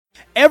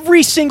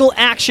Every single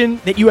action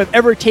that you have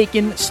ever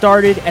taken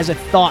started as a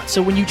thought.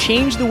 So when you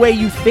change the way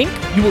you think,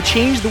 you will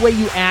change the way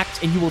you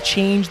act, and you will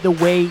change the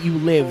way you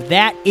live.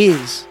 That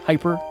is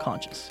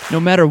hyper-conscious. No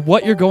matter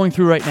what you're going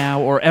through right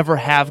now or ever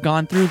have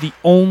gone through, the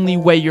only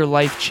way your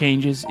life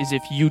changes is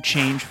if you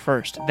change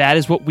first. That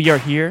is what we are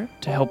here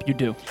to help you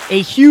do. A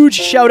huge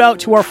shout out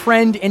to our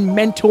friend and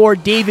mentor,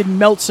 David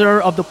Meltzer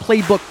of the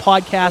Playbook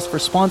Podcast, for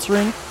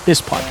sponsoring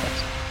this podcast.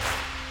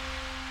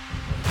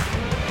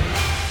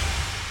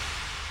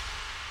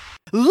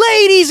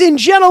 Ladies and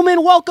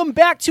gentlemen, welcome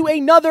back to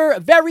another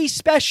very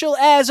special,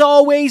 as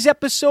always,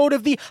 episode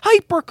of the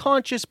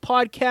Hyperconscious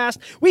Podcast.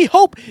 We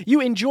hope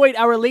you enjoyed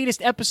our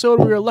latest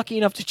episode. We were lucky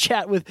enough to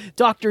chat with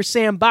Dr.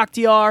 Sam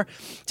Bakhtiar.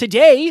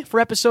 Today,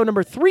 for episode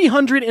number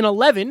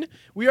 311,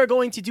 we are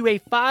going to do a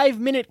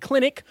 5-minute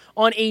clinic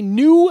on a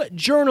new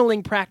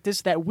journaling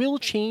practice that will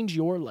change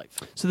your life.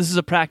 So this is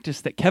a practice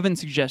that Kevin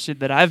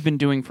suggested that I've been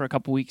doing for a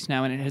couple weeks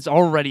now, and it has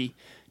already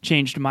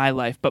changed my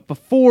life. But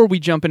before we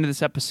jump into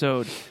this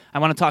episode, I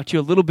want to talk to you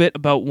a little bit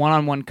about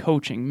one-on-one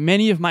coaching.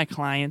 Many of my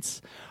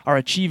clients are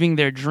achieving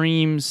their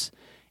dreams,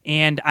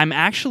 and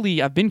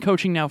I've been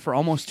coaching now for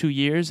almost 2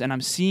 years, and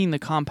I'm seeing the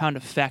compound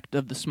effect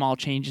of the small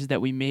changes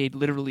that we made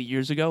literally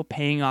years ago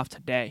paying off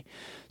today.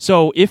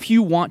 So if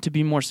you want to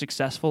be more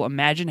successful,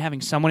 imagine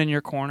having someone in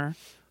your corner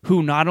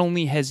who not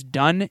only has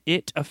done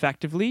it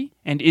effectively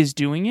and is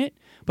doing it,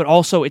 but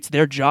also it's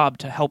their job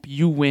to help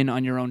you win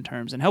on your own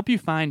terms and help you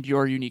find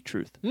your unique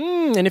truth.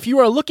 And if you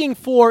are looking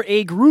for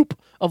a group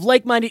of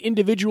like-minded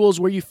individuals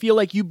where you feel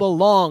like you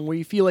belong, where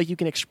you feel like you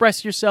can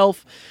express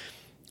yourself,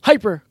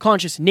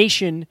 Hyperconscious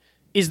Nation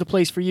is the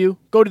place for you.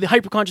 Go to the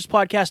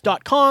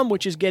hyperconsciouspodcast.com,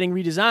 which is getting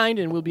redesigned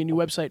and will be a new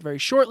website very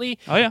shortly.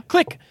 Oh, yeah.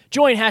 Click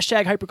join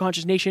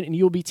 #Hyperconscious Nation, and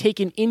you'll be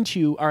taken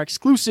into our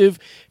exclusive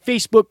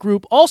Facebook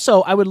group.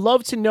 Also, I would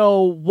love to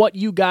know what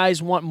you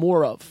guys want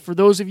more of. For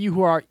those of you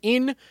who are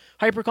in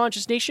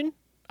Hyperconscious Nation,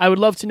 I would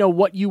love to know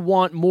what you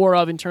want more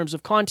of in terms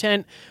of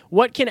content.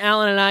 What can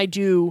Alan and I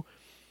do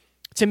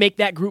to make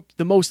that group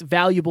the most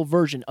valuable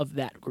version of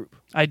that group?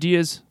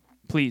 Ideas,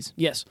 please.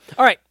 Yes.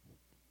 All right.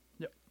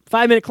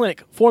 5-minute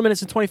clinic, 4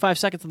 minutes and 25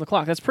 seconds on the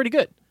clock. That's pretty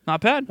good.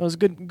 Not bad. That was a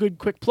good,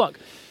 quick plug.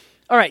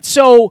 All right,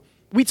 so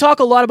we talk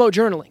a lot about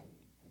journaling,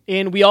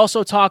 and we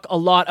also talk a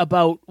lot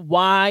about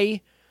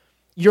why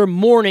your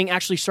morning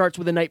actually starts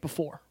with the night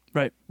before.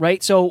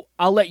 Right? So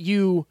I'll let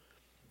you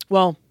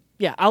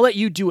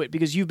do it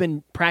because you've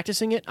been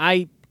practicing it.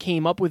 I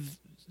came up with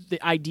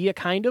the idea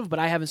kind of, but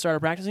I haven't started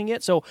practicing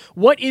it. So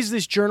what is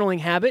this journaling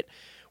habit?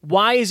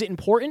 Why is it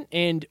important,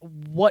 and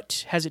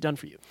what has it done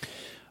for you?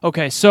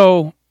 Okay,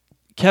 so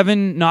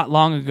Kevin, not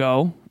long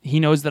ago,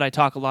 he knows that I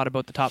talk a lot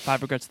about the top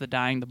 5 regrets of the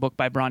dying, the book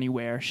by Bronnie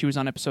Ware. She was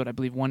on episode, I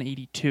believe,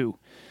 182.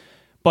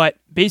 But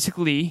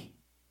basically,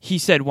 he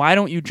said, why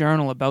don't you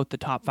journal about the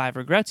top 5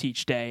 regrets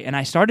each day? And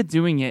I started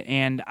doing it,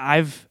 and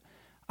I've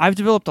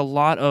developed a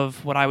lot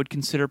of what I would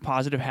consider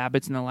positive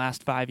habits in the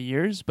last 5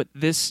 years, but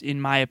this, in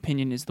my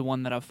opinion, is the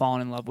one that I've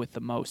fallen in love with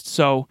the most.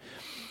 So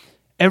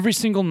every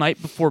single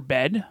night before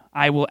bed,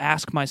 I will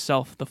ask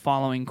myself the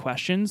following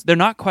questions. They're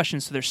not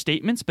questions, so they're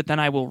statements, but then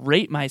I will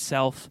rate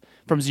myself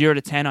from 0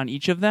 to 10 on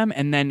each of them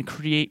and then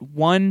create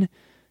one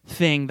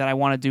thing that I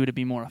want to do to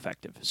be more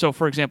effective. So,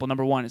 for example,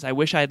 number 1 is I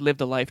wish I had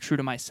lived a life true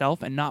to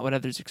myself and not what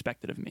others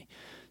expected of me.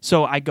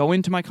 So I go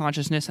into my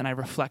consciousness and I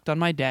reflect on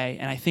my day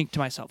and I think to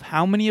myself,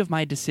 how many of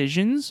my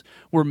decisions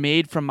were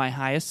made from my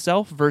highest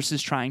self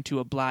versus trying to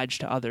oblige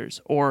to others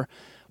or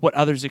what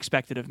others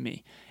expected of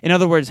me? In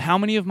other words, how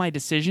many of my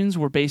decisions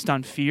were based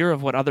on fear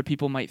of what other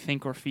people might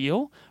think or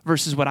feel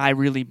versus what I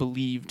really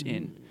believed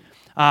in?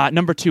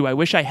 Number 2, I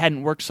wish I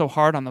hadn't worked so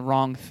hard on the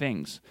wrong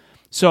things.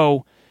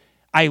 So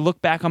I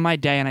look back on my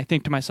day and I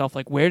think to myself,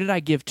 like, where did I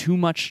give too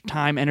much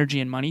time,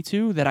 energy, and money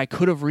to that I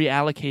could have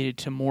reallocated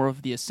to more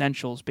of the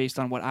essentials based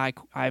on what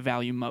I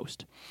value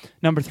most?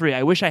 Number 3,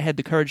 I wish I had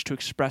the courage to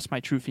express my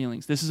true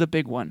feelings. This is a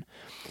big one.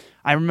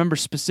 I remember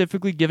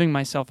specifically giving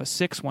myself a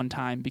 6 one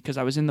time because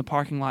I was in the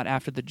parking lot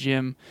after the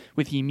gym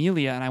with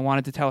Emilia and I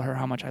wanted to tell her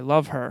how much I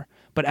love her.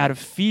 But out of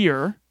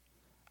fear,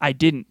 I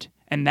didn't.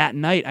 And that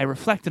night, I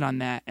reflected on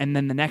that. And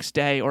then the next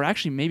day, or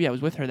actually maybe I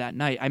was with her that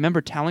night, I remember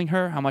telling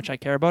her how much I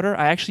care about her.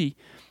 I actually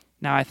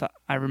sent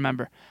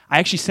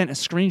a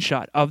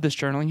screenshot of this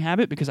journaling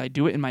habit because I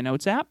do it in my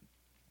notes app.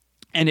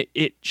 And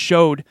it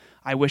showed,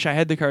 I wish I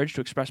had the courage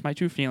to express my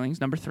true feelings,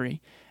 number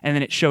 3. And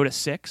then it showed a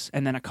 6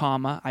 and then a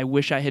comma. I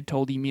wish I had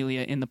told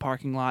Emilia in the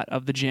parking lot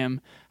of the gym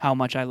how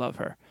much I love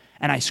her.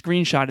 And I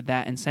screenshotted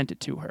that and sent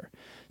it to her.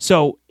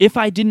 So if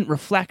I didn't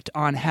reflect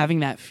on having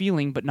that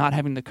feeling but not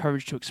having the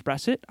courage to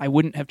express it, I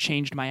wouldn't have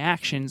changed my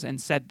actions and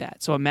said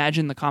that. So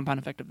imagine the compound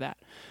effect of that.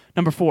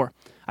 Number 4,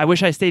 I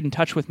wish I stayed in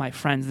touch with my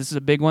friends. This is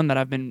a big one that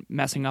I've been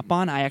messing up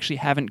on. I actually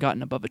haven't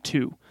gotten above a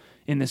 2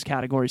 in this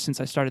category since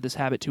I started this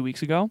habit 2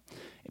 weeks ago.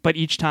 But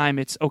each time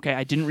it's, okay,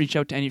 I didn't reach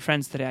out to any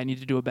friends today. I need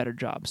to do a better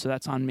job. So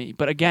that's on me.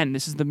 But again,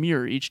 this is the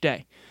mirror each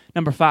day.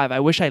 Number 5, I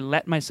wish I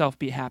let myself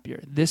be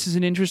happier. This is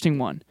an interesting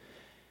one.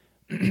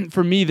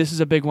 For me, this is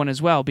a big one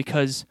as well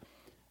because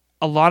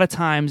a lot of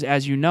times,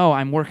 as you know,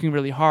 I'm working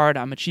really hard.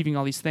 I'm achieving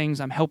all these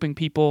things. I'm helping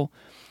people.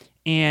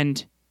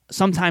 And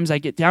sometimes I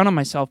get down on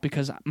myself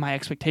because my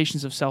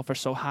expectations of self are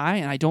so high,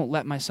 and I don't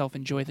let myself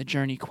enjoy the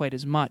journey quite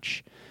as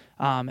much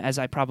as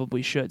I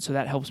probably should. So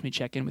that helps me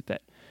check in with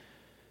it.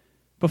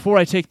 Before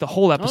I take the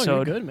whole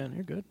episode, you're good, man.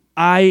 You're good.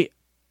 I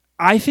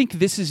think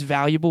this is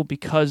valuable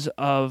because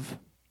of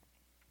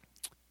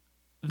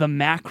the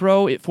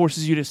macro. It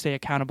forces you to stay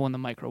accountable in the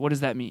micro. What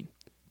does that mean?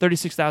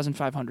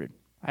 36,500.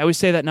 I always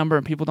say that number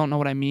and people don't know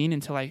what I mean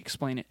until I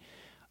explain it.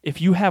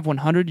 If you have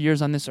 100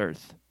 years on this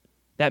earth,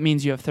 that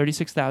means you have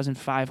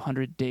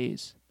 36,500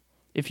 days.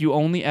 If you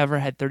only ever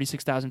had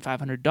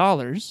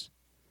 $36,500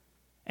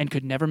 and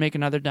could never make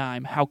another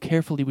dime, how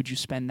carefully would you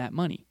spend that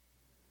money?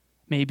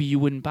 Maybe you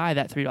wouldn't buy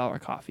that $3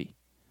 coffee.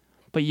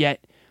 But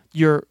yet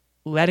you're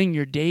letting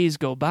your days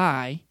go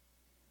by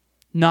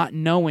not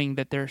knowing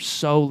that they're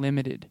so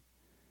limited.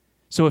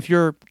 So if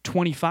you're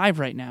 25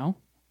 right now,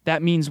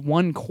 that means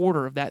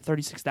 1/4 of that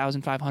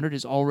 36,500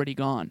 is already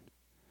gone.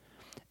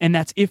 And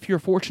that's if you're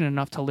fortunate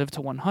enough to live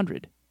to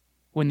 100,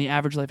 when the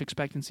average life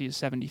expectancy is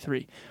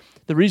 73.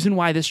 The reason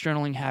why this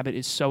journaling habit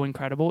is so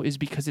incredible is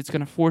because it's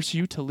going to force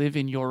you to live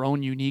in your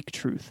own unique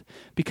truth,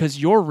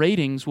 because your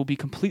ratings will be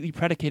completely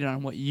predicated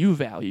on what you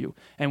value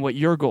and what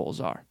your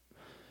goals are.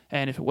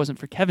 And if it wasn't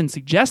for Kevin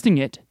suggesting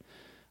it,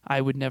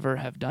 I would never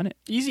have done it.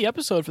 Easy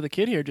episode for the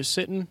kid here, just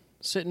sitting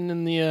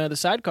in the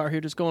sidecar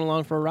here, just going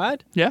along for a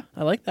ride. Yeah.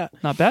 I like that.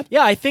 Not bad.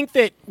 Yeah, I think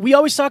that we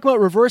always talk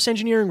about reverse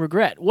engineering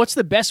regret. What's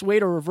the best way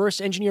to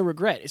reverse engineer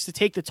regret? It's to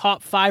take the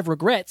top 5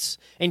 regrets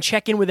and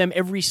check in with them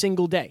every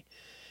single day.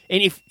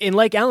 And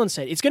like Alan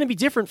said, it's going to be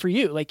different for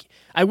you. Like,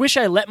 I wish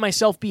I let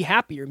myself be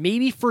happier.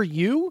 Maybe for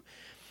you,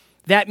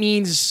 that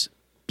means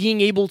being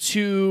able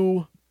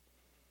to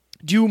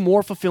do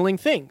more fulfilling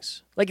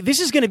things. Like, this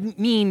is going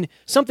to mean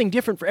something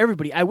different for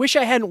everybody. I wish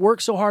I hadn't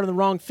worked so hard on the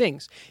wrong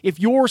things. If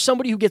you're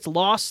somebody who gets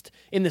lost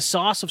in the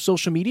sauce of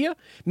social media,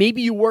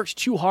 maybe you worked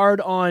too hard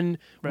on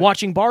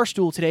watching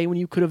Barstool today when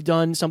you could have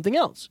done something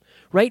else,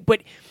 right?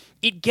 But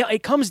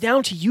it comes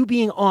down to you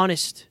being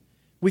honest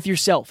with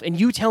yourself and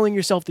you telling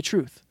yourself the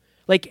truth.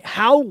 Like,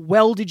 how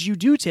well did you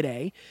do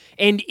today?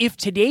 And if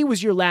today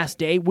was your last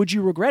day, would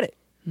you regret it?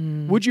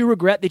 Would you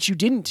regret that you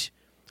didn't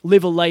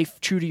live a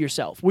life true to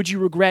yourself? Would you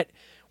regret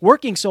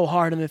working so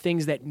hard on the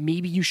things that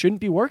maybe you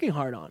shouldn't be working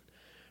hard on,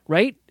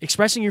 right?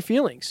 Expressing your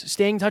feelings,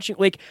 touching.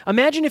 Like,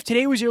 imagine if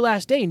today was your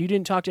last day and you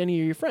didn't talk to any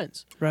of your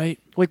friends. Right.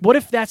 Like, what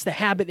if that's the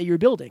habit that you're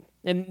building?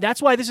 And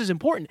that's why this is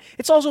important.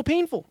 It's also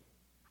painful.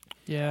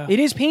 Yeah. It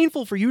is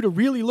painful for you to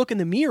really look in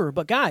the mirror.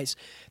 But guys,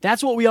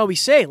 that's what we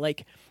always say.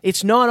 Like,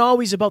 it's not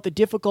always about the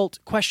difficult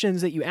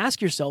questions that you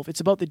ask yourself. It's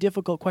about the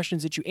difficult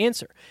questions that you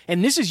answer.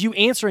 And this is you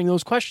answering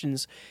those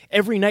questions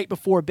every night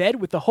before bed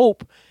with the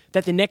hope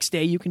that the next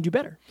day you can do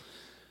better.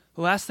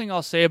 The last thing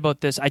I'll say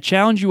about this, I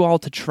challenge you all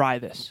to try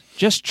this.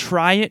 Just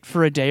try it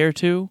for a day or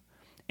two,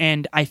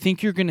 and I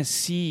think you're going to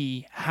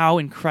see how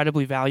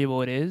incredibly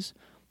valuable it is,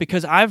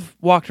 because I've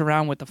walked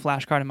around with the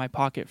flashcard in my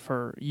pocket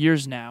for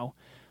years now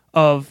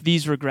of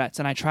these regrets,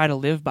 and I try to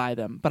live by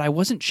them, but I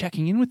wasn't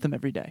checking in with them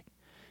every day.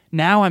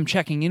 Now I'm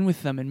checking in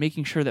with them and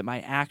making sure that my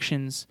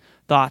actions,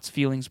 thoughts,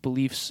 feelings,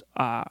 beliefs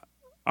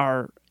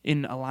are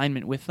in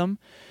alignment with them.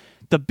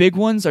 The big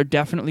ones are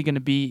definitely going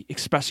to be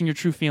expressing your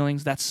true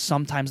feelings. That's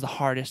sometimes the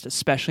hardest,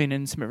 especially in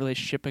an intimate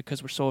relationship,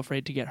 because we're so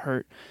afraid to get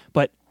hurt.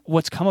 But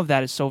what's come of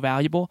that is so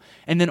valuable.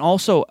 And then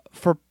also,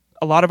 for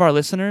a lot of our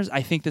listeners,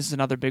 I think this is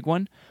another big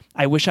one.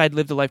 I wish I'd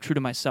lived a life true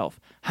to myself.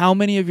 How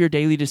many of your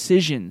daily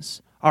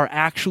decisions are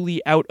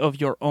actually out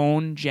of your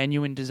own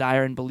genuine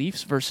desire and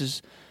beliefs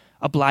versus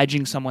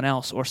obliging someone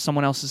else or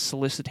someone else's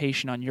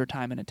solicitation on your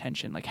time and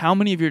attention? Like, how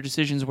many of your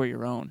decisions were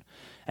your own?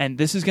 And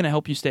this is going to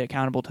help you stay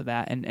accountable to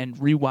that and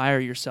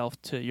rewire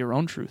yourself to your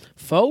own truth.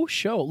 Faux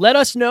show. Let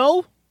us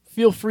know.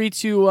 Feel free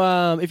to,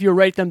 if you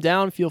write them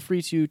down, feel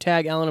free to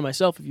tag Alan and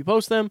myself if you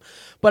post them.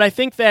 But I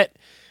think that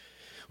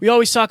we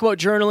always talk about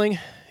journaling,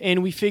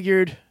 and we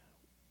figured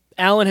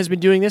Alan has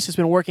been doing this. It's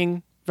been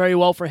working very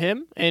well for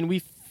him, and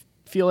we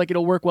feel like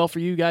it'll work well for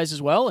you guys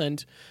as well.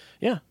 And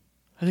yeah,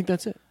 I think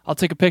that's it. I'll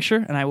take a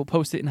picture, and I will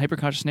post it in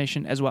Hyperconscious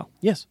Nation as well.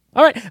 Yes.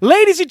 All right.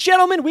 Ladies and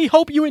gentlemen, we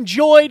hope you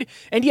enjoyed.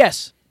 And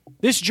yes,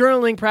 this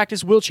journaling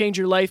practice will change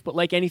your life, but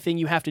like anything,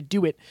 you have to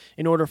do it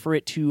in order for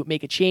it to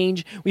make a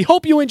change. We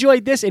hope you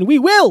enjoyed this, and we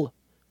will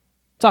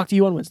talk to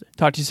you on Wednesday.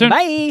 Talk to you soon.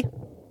 Bye.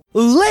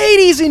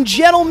 Ladies and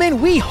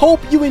gentlemen, we hope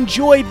you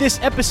enjoyed this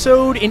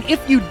episode, and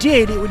if you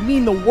did, it would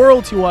mean the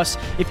world to us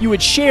if you would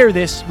share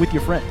this with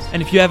your friends.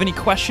 And if you have any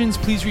questions,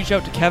 please reach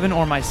out to Kevin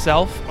or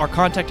myself. Our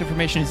contact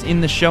information is in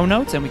the show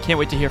notes, and we can't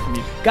wait to hear from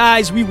you.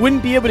 Guys, we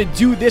wouldn't be able to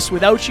do this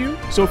without you,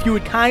 so if you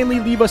would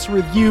kindly leave us a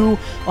review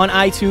on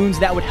iTunes,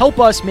 that would help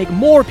us make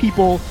more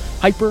people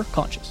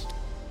hyper-conscious.